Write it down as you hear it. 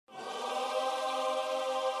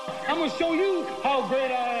I'm gonna show you how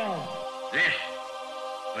great I am. This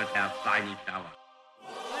was our fighting power.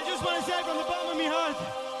 I just want to say from the bottom of my heart,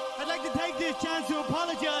 I'd like to take this chance to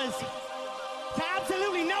apologize to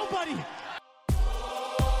absolutely nobody.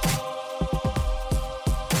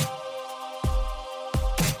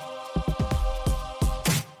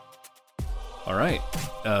 All right.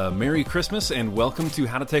 Merry Christmas and welcome to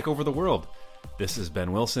How to Take Over the World. This is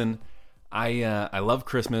Ben Wilson. I love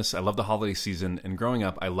Christmas. I love the holiday season. And growing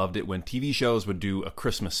up, I loved it when TV shows would do a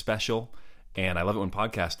Christmas special. And I love it when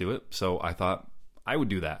podcasts do it. So I thought I would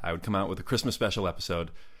do that. I would come out with a Christmas special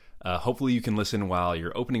episode. Hopefully you can listen while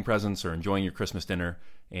you're opening presents or enjoying your Christmas dinner.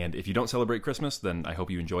 And if you don't celebrate Christmas, then I hope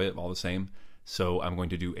you enjoy it all the same. So I'm going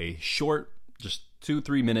to do a short, just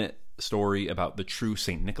 2-3 minute story about the true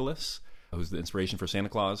St. Nicholas, who's the inspiration for Santa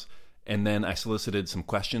Claus. And then I solicited some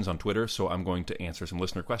questions on Twitter, so I'm going to answer some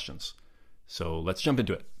listener questions. So let's jump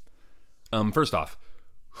into it. First off,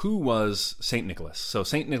 who was St. Nicholas? So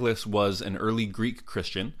St. Nicholas was an early Greek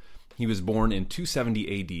Christian. He was born in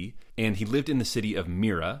 270 AD, and he lived in the city of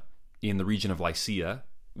Myra in the region of Lycia,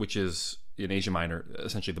 which is in Asia Minor,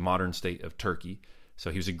 essentially the modern state of Turkey.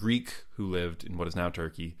 So he was a Greek who lived in what is now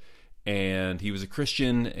Turkey, and he was a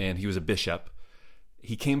Christian, and he was a bishop.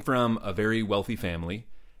 He came from a very wealthy family,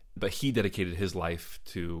 but he dedicated his life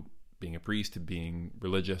to being a priest, to being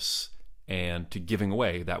religious, and to giving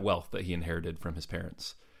away that wealth that he inherited from his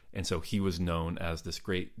parents. And so he was known as this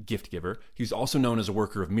great gift giver. He's also known as a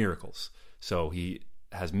worker of miracles. So he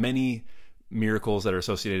has many miracles that are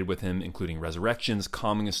associated with him, including resurrections,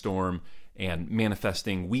 calming a storm, and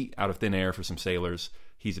manifesting wheat out of thin air for some sailors.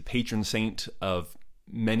 He's a patron saint of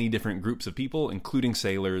many different groups of people, including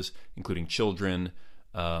sailors, including children,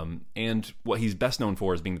 and what he's best known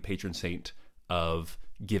for is being the patron saint of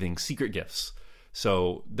giving secret gifts.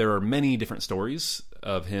 So there are many different stories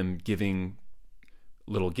of him giving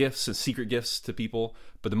little gifts and secret gifts to people,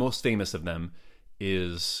 but the most famous of them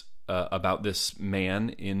is about this man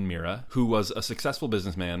in Myra who was a successful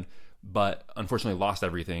businessman, but unfortunately lost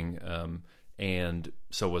everything, and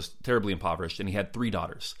so was terribly impoverished, and he had 3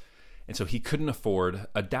 daughters. And so he couldn't afford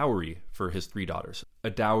a dowry for his 3 daughters. A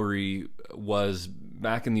dowry was,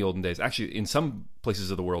 back in the olden days, actually in some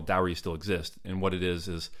places of the world, dowries still exist. And what it is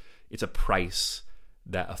it's a price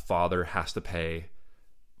that a father has to pay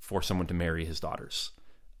for someone to marry his daughters.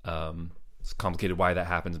 It's complicated why that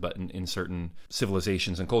happens, but in certain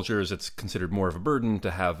civilizations and cultures, it's considered more of a burden to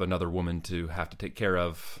have another woman to have to take care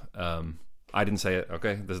of. I didn't say it,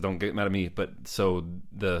 okay? Don't get mad at me. But so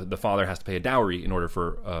the father has to pay a dowry in order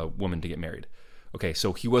for a woman to get married. Okay,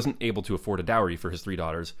 so he wasn't able to afford a dowry for his 3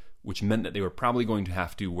 daughters, which meant that they were probably going to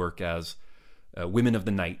have to work as women of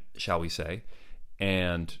the night, shall we say.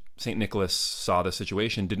 And St. Nicholas saw the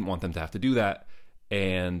situation, didn't want them to have to do that.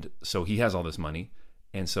 And so he has all this money.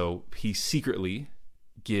 And so he secretly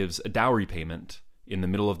gives a dowry payment in the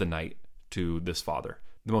middle of the night to this father.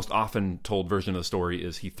 The most often told version of the story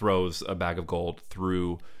is he throws a bag of gold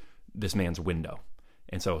through this man's window.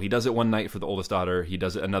 And so he does it one night for the oldest daughter. He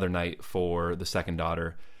does it another night for the second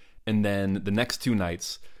daughter. And then the next 2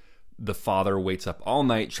 nights, the father waits up all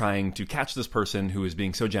night trying to catch this person who is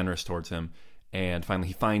being so generous towards him. And finally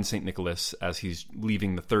he finds St. Nicholas as he's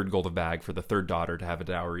leaving the 3rd golden bag for the 3rd daughter to have a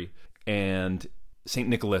dowry. And St.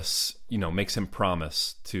 Nicholas, makes him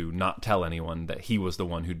promise to not tell anyone that he was the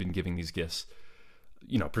one who'd been giving these gifts.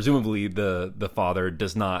 Presumably the father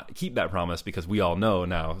does not keep that promise because we all know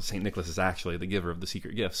now St. Nicholas is actually the giver of the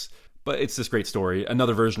secret gifts. But it's this great story.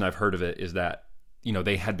 Another version I've heard of it is that,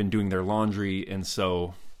 they had been doing their laundry, and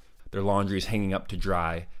so their laundry is hanging up to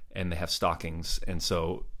dry, and they have stockings. And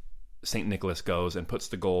so St. Nicholas goes and puts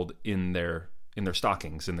the gold in their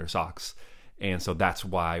stockings, in their socks. And so that's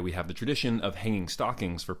why we have the tradition of hanging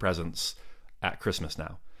stockings for presents at Christmas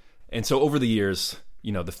now. And so over the years,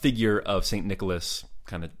 the figure of St. Nicholas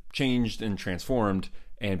kind of changed and transformed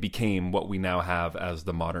and became what we now have as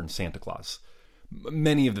the modern Santa Claus.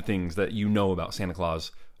 Many of the things that you know about Santa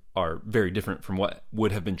Claus are very different from what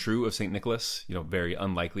would have been true of St. Nicholas. Very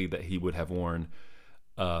unlikely that he would have worn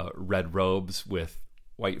red robes with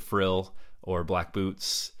white frill or black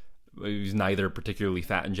boots. He was neither particularly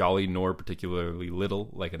fat and jolly nor particularly little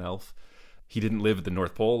like an elf. He didn't live at the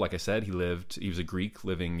North Pole, like I said. He was a Greek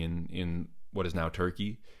living in what is now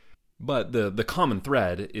Turkey. But the common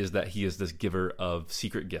thread is that he is this giver of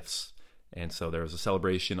secret gifts. And so there was a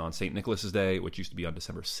celebration on St. Nicholas's Day, which used to be on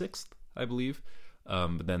December 6th, I believe.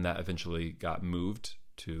 But then that eventually got moved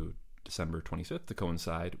to December 25th to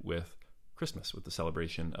coincide with Christmas, with the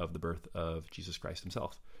celebration of the birth of Jesus Christ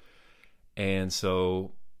himself. And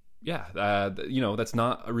so, that's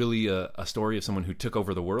not really a story of someone who took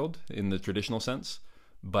over the world in the traditional sense,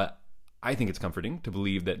 But I think it's comforting to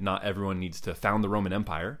believe that not everyone needs to found the Roman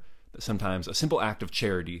Empire, that sometimes a simple act of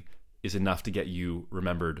charity is enough to get you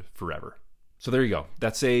remembered forever. So there you go.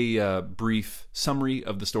 That's a brief summary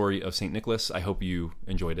of the story of St. Nicholas. I hope you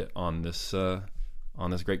enjoyed it on this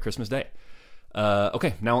great Christmas day.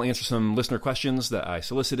 Okay, now I'll answer some listener questions that I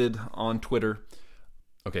solicited on Twitter.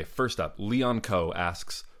 Okay, first up, Leon Coe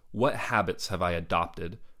asks, what habits have I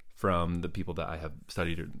adopted from the people that I have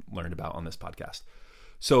studied or learned about on this podcast?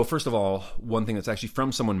 So first of all, one thing that's actually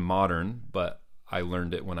from someone modern, but I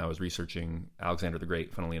learned it when I was researching Alexander the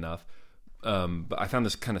Great, funnily enough. But I found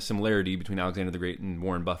this kind of similarity between Alexander the Great and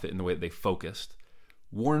Warren Buffett in the way that they focused.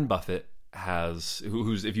 Warren Buffett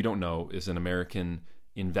who's, if you don't know, is an American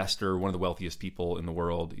investor, one of the wealthiest people in the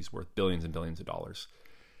world. He's worth billions and billions of dollars.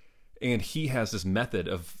 And he has this method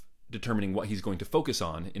of determining what he's going to focus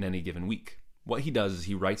on in any given week. What he does is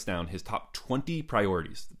he writes down his top 20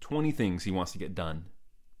 priorities, 20 things he wants to get done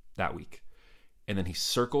that week. And then he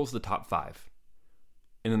circles the top 5.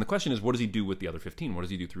 And then the question is, what does he do with the other 15? What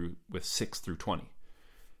does he do with 6 through 20?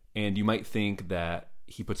 And you might think that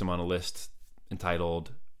he puts them on a list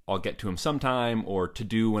entitled, I'll get to him sometime, or to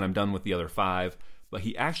do when I'm done with the other 5. But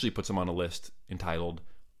he actually puts them on a list entitled,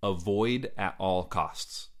 avoid at all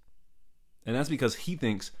costs. And that's because he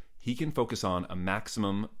thinks he can focus on a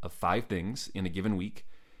maximum of 5 things in a given week.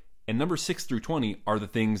 And number 6 through 20 are the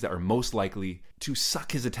things that are most likely to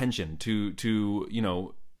suck his attention,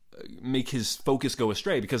 to make his focus go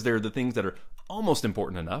astray, because they're the things that are almost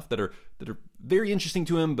important enough, that are very interesting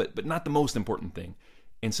to him, but not the most important thing.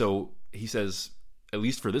 And so he says, at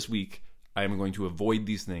least for this week, I am going to avoid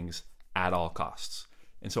these things at all costs.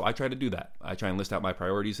 And so I try to do that. I try and list out my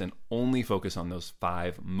priorities and only focus on those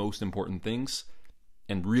 5 most important things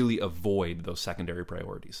and really avoid those secondary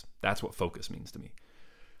priorities. That's what focus means to me.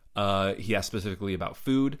 He asked specifically about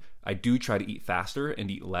food. I do try to eat faster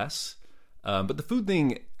and eat less. But the food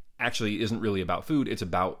thing actually isn't really about food. It's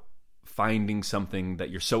about finding something that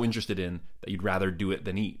you're so interested in that you'd rather do it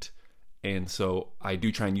than eat. And so I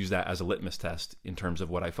do try and use that as a litmus test in terms of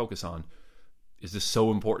what I focus on. Is this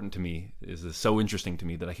so important to me? Is this so interesting to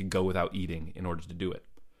me that I could go without eating in order to do it?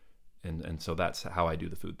 And so that's how I do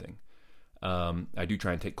the food thing. I do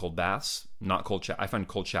try and take cold baths, not cold I find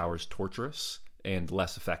cold showers torturous and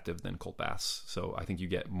less effective than cold baths. So I think you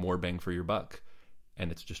get more bang for your buck,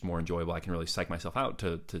 and it's just more enjoyable. I can really psych myself out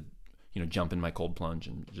to jump in my cold plunge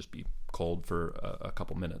and just be cold for a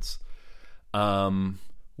couple minutes.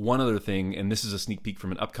 One other thing, and this is a sneak peek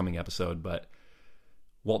from an upcoming episode, but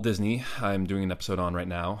Walt Disney, I'm doing an episode on right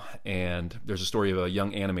now, and there's a story of a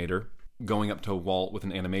young animator going up to Walt with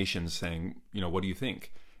an animation saying, what do you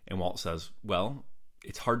think? And Walt says, well,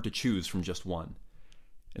 it's hard to choose from just one.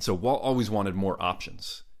 And so Walt always wanted more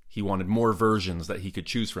options. He wanted more versions that he could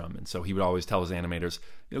choose from. And so he would always tell his animators,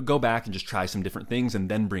 go back and just try some different things and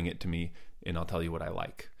then bring it to me and I'll tell you what I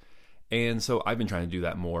like. And so I've been trying to do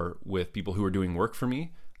that more with people who are doing work for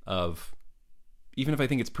me, of even if I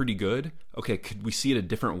think it's pretty good, okay, could we see it a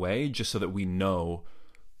different way just so that we know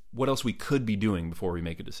what else we could be doing before we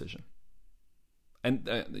make a decision? And,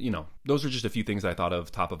 those are just a few things I thought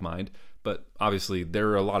of top of mind. But obviously, there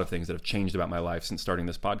are a lot of things that have changed about my life since starting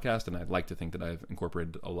this podcast. And I'd like to think that I've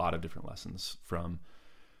incorporated a lot of different lessons from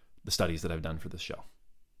the studies that I've done for this show.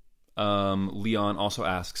 Leon also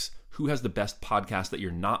asks, who has the best podcast that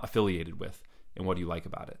you're not affiliated with? And what do you like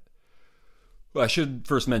about it? Well, I should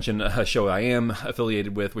first mention a show I am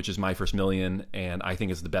affiliated with, which is My First Million. And I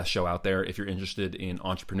think it's the best show out there. If you're interested in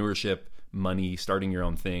entrepreneurship, money, starting your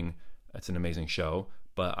own thing, it's an amazing show.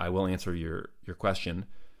 But I will answer your question.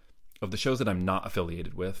 Of the shows that I'm not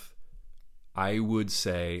affiliated with, I would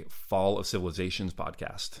say Fall of Civilizations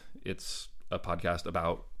podcast. It's a podcast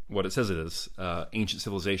about what it says it is, ancient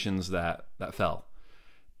civilizations that fell.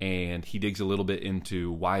 And he digs a little bit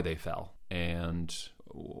into why they fell and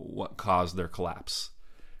what caused their collapse.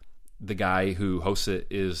 The guy who hosts it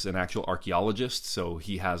is an actual archaeologist, so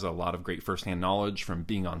he has a lot of great firsthand knowledge from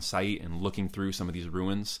being on site and looking through some of these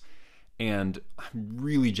ruins. And I'm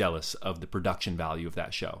really jealous of the production value of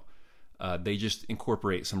that show. They just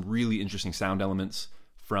incorporate some really interesting sound elements,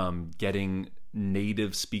 from getting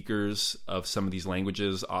native speakers of some of these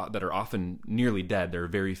languages that are often nearly dead. There are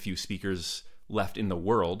very few speakers left in the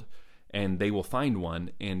world, and they will find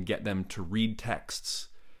one and get them to read texts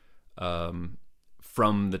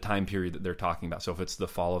from the time period that they're talking about. So if it's the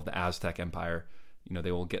fall of the Aztec Empire,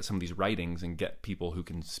 they will get some of these writings and get people who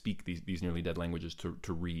can speak these nearly dead languages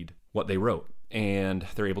to read what they wrote. And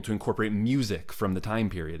they're able to incorporate music from the time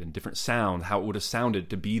period and different sound, how it would have sounded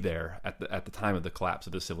to be there at the time of the collapse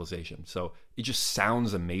of the civilization. So it just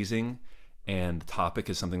sounds amazing, and the topic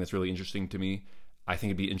is something that's really interesting to me. I think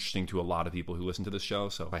it'd be interesting to a lot of people who listen to this show.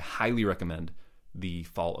 So I highly recommend the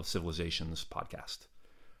Fall of Civilizations podcast.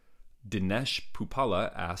 Dinesh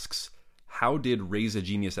Pupala asks, how did Raise a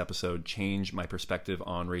Genius episode change my perspective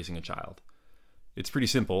on raising a child? It's pretty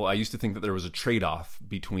simple. I used to think that there was a trade-off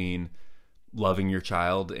between loving your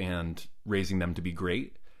child and raising them to be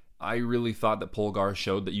great. I really thought that Polgar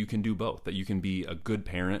showed that you can do both, that you can be a good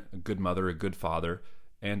parent, a good mother, a good father,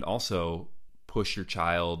 and also push your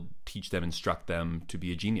child, teach them, instruct them to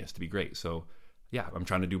be a genius, to be great. So yeah, I'm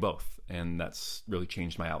trying to do both, and that's really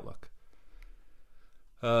changed my outlook.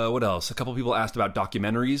 What else? A couple people asked about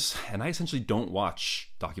documentaries, and I essentially don't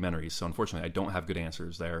watch documentaries, so unfortunately I don't have good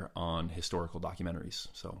answers there on historical documentaries,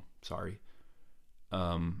 so sorry.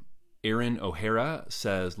 Aaron O'Hara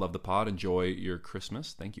says, love the pod, enjoy your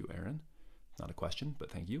Christmas. Thank you, Aaron. It's not a question,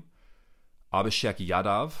 but thank you. Abhishek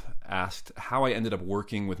Yadav asked how I ended up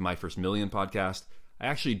working with My First Million podcast. I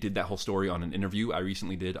actually did that whole story on an interview I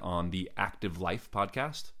recently did on the Active Life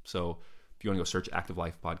podcast. So if you want to go search Active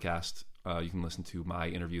Life podcast, you can listen to my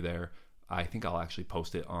interview there. I think I'll actually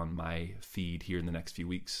post it on my feed here in the next few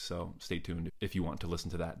weeks. So stay tuned if you want to listen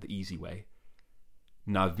to that the easy way.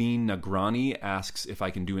 Naveen Nagrani asks if I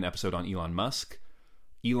can do an episode on Elon Musk.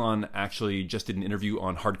 Elon actually just did an interview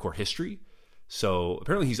on Hardcore History. So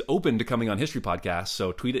apparently he's open to coming on history podcasts.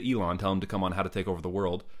 So tweet at Elon, tell him to come on How to Take Over the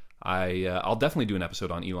World. I'll definitely do an episode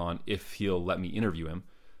on Elon if he'll let me interview him.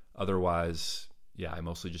 Otherwise, yeah, I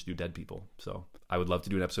mostly just do dead people. So I would love to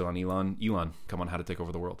do an episode on Elon. Elon, come on How to Take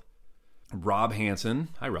Over the World. Rob Hansen,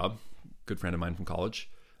 hi Rob, good friend of mine from college,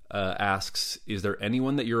 asks, is there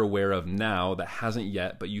anyone that you're aware of now that hasn't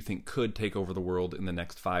yet but you think could take over the world in the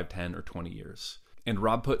next 5, 10, or 20 years? And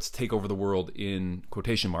Rob puts take over the world in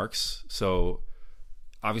quotation marks. So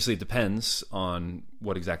obviously it depends on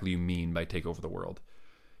what exactly you mean by take over the world.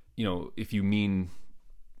 You know, if you mean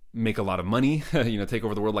make a lot of money, take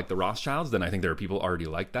over the world like the Rothschilds, then I think there are people already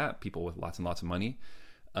like that, people with lots and lots of money.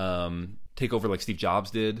 Take over like Steve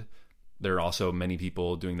Jobs did. There are also many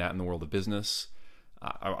people doing that in the world of business.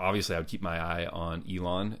 Obviously, I would keep my eye on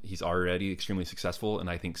Elon. He's already extremely successful, and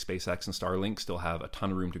I think SpaceX and Starlink still have a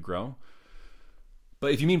ton of room to grow.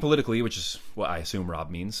 But if you mean politically, which is what I assume Rob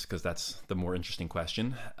means, because that's the more interesting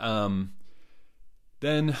question,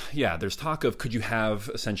 then, yeah, there's talk of could you have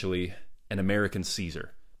essentially an American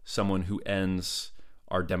Caesar, someone who ends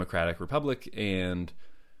our democratic republic and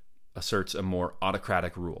asserts a more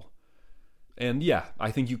autocratic rule. And yeah, I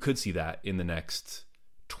think you could see that in the next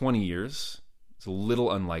 20 years. It's a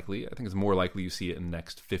little unlikely. I think it's more likely you see it in the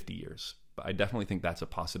next 50 years. But I definitely think that's a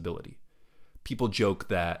possibility. People joke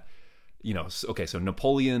that, so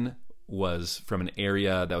Napoleon was from an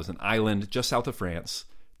area that was an island just south of France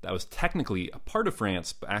that was technically a part of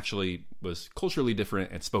France, but actually was culturally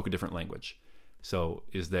different and spoke a different language. So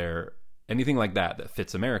is there anything like that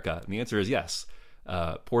fits America? And the answer is yes.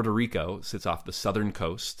 Puerto Rico sits off the southern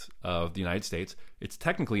coast of the United States. It's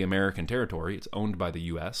technically American territory. It's owned by the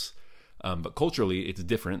U.S., but culturally, it's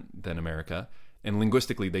different than America. And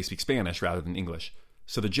linguistically, they speak Spanish rather than English.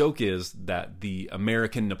 So the joke is that the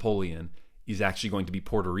American Napoleon is actually going to be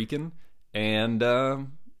Puerto Rican. And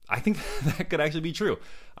I think that could actually be true.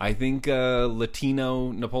 I think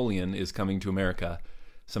Latino Napoleon is coming to America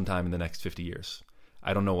sometime in the next 50 years.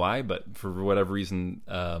 I don't know why, but for whatever reason,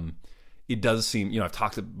 it does seem, I've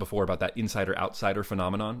talked before about that insider-outsider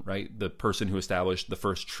phenomenon, right? The person who established the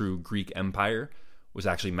first true Greek empire was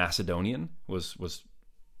actually Macedonian, was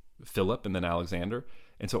Philip and then Alexander.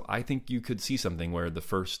 And so I think you could see something where the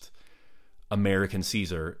first American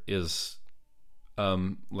Caesar is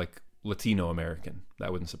like Latino American.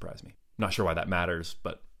 That wouldn't surprise me. Not sure why that matters,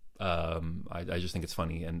 but I just think it's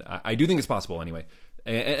funny. And I do think it's possible anyway.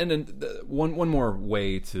 And then one more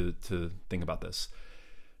way to think about this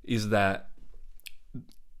is that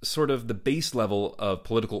sort of the base level of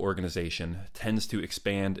political organization tends to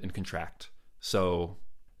expand and contract. So,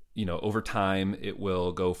 over time, it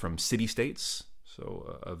will go from city-states,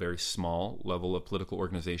 so a very small level of political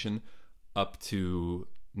organization, up to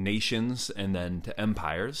nations and then to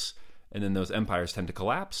empires. And then those empires tend to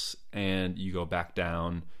collapse and you go back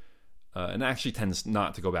down, and actually tends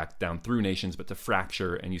not to go back down through nations, but to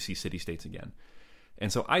fracture and you see city-states again.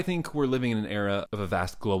 And so I think we're living in an era of a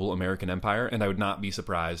vast global American empire, and I would not be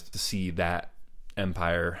surprised to see that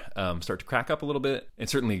empire start to crack up a little bit and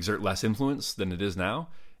certainly exert less influence than it is now,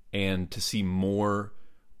 and to see more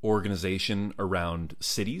organization around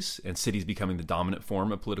cities and cities becoming the dominant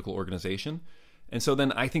form of political organization. And so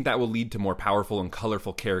then I think that will lead to more powerful and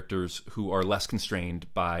colorful characters who are less constrained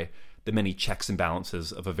by the many checks and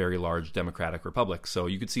balances of a very large democratic republic. So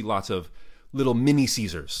you could see lots of little mini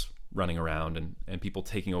Caesars running around and people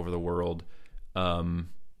taking over the world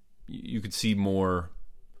you could see more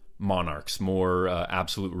monarchs, more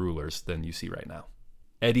absolute rulers than you see right now.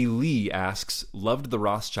 Eddie Lee asks, loved the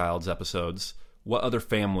Rothschilds episodes. What other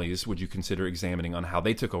families would you consider examining on how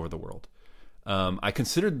they took over the world? I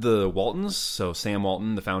considered the Waltons, so Sam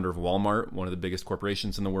Walton, the founder of Walmart, one of the biggest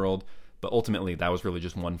corporations in the world, but ultimately that was really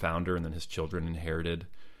just one founder, and then his children inherited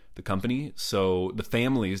the company. So the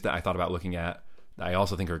families that I thought about looking at, that I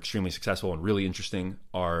also think are extremely successful and really interesting,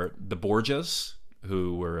 are the Borgias,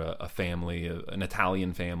 who were a family, an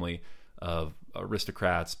Italian family of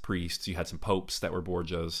aristocrats, priests. You had some popes that were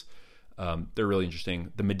Borgias. They're really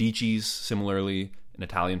interesting. The Medicis, similarly, an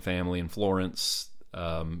Italian family in Florence.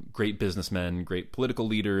 Great businessmen, great political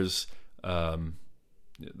leaders.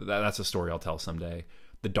 That's a story I'll tell someday.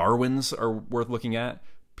 The Darwins are worth looking at.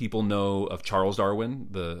 People know of Charles Darwin,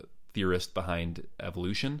 the theorist behind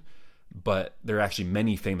evolution, but there are actually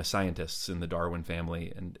many famous scientists in the Darwin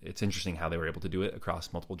family, and it's interesting how they were able to do it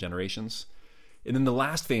across multiple generations. And then the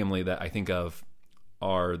last family that I think of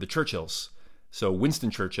are the Churchills. So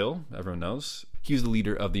Winston Churchill, everyone knows, he was the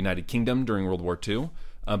leader of the United Kingdom during World War II.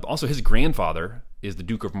 Also, his grandfather is the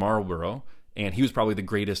Duke of Marlborough, and he was probably the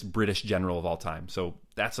greatest British general of all time. So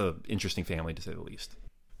that's an interesting family, to say the least.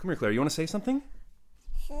 Come here, Claire. You want to say something?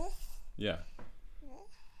 Yeah.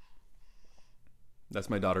 That's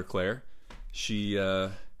my daughter, Claire. She's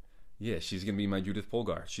going to be my Judith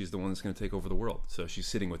Polgar. She's the one that's going to take over the world. So she's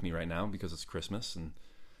sitting with me right now because it's Christmas, and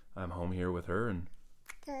I'm home here with her. And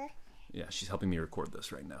yeah, she's helping me record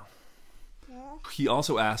this right now. He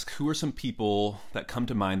also asks, who are some people that come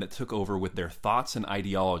to mind that took over with their thoughts and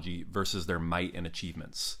ideology versus their might and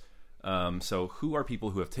achievements? So who are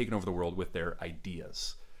people who have taken over the world with their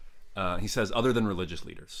ideas? He says, other than religious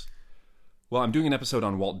leaders. Well, I'm doing an episode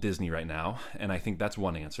on Walt Disney right now, and I think that's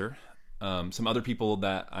one answer. Some other people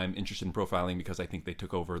that I'm interested in profiling because I think they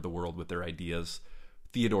took over the world with their ideas.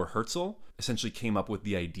 Theodore Herzl essentially came up with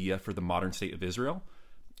the idea for the modern state of Israel.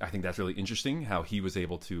 I think that's really interesting how he was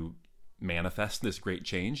able to manifest this great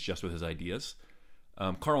change just with his ideas.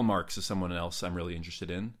 Karl Marx is someone else I'm really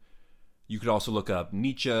interested in. You could also look up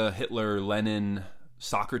Nietzsche, Hitler, Lenin,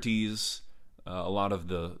 Socrates, a lot of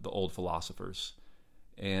the old philosophers.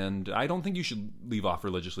 And I don't think you should leave off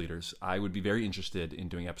religious leaders. I would be very interested in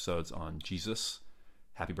doing episodes on Jesus.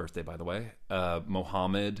 Happy birthday, by the way.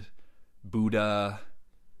 Mohammed, Buddha,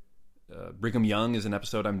 Brigham Young is an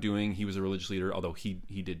episode I'm doing. He was a religious leader, although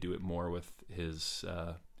he did do it more with his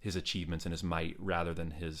achievements and his might rather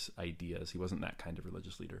than his ideas. He wasn't that kind of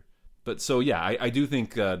religious leader. But so, yeah, I do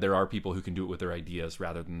think there are people who can do it with their ideas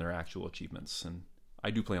rather than their actual achievements. And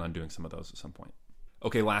I do plan on doing some of those at some point.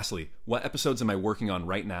 Okay, lastly, what episodes am I working on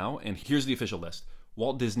right now? And here's the official list.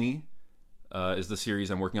 Walt Disney is the series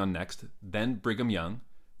I'm working on next. Then Brigham Young.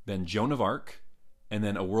 Then Joan of Arc. And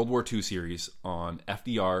then a World War II series on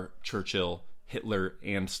FDR, Churchill, Hitler,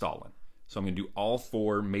 and Stalin. So I'm going to do all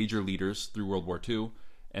four major leaders through World War II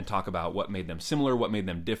and talk about what made them similar, what made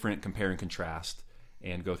them different, compare and contrast,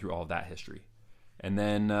 and go through all of that history. And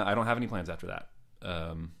then I don't have any plans after that.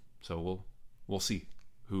 So we'll see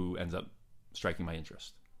who ends up striking my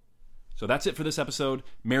interest. So that's it for this episode.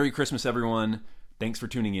 Merry Christmas, everyone. Thanks for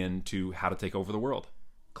tuning in to How to Take Over the World.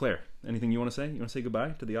 Claire, anything you want to say? You want to say goodbye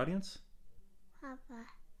to the audience? Bye-bye.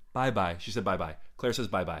 Bye-bye. She said bye-bye. Claire says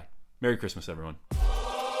bye-bye. Merry Christmas, everyone.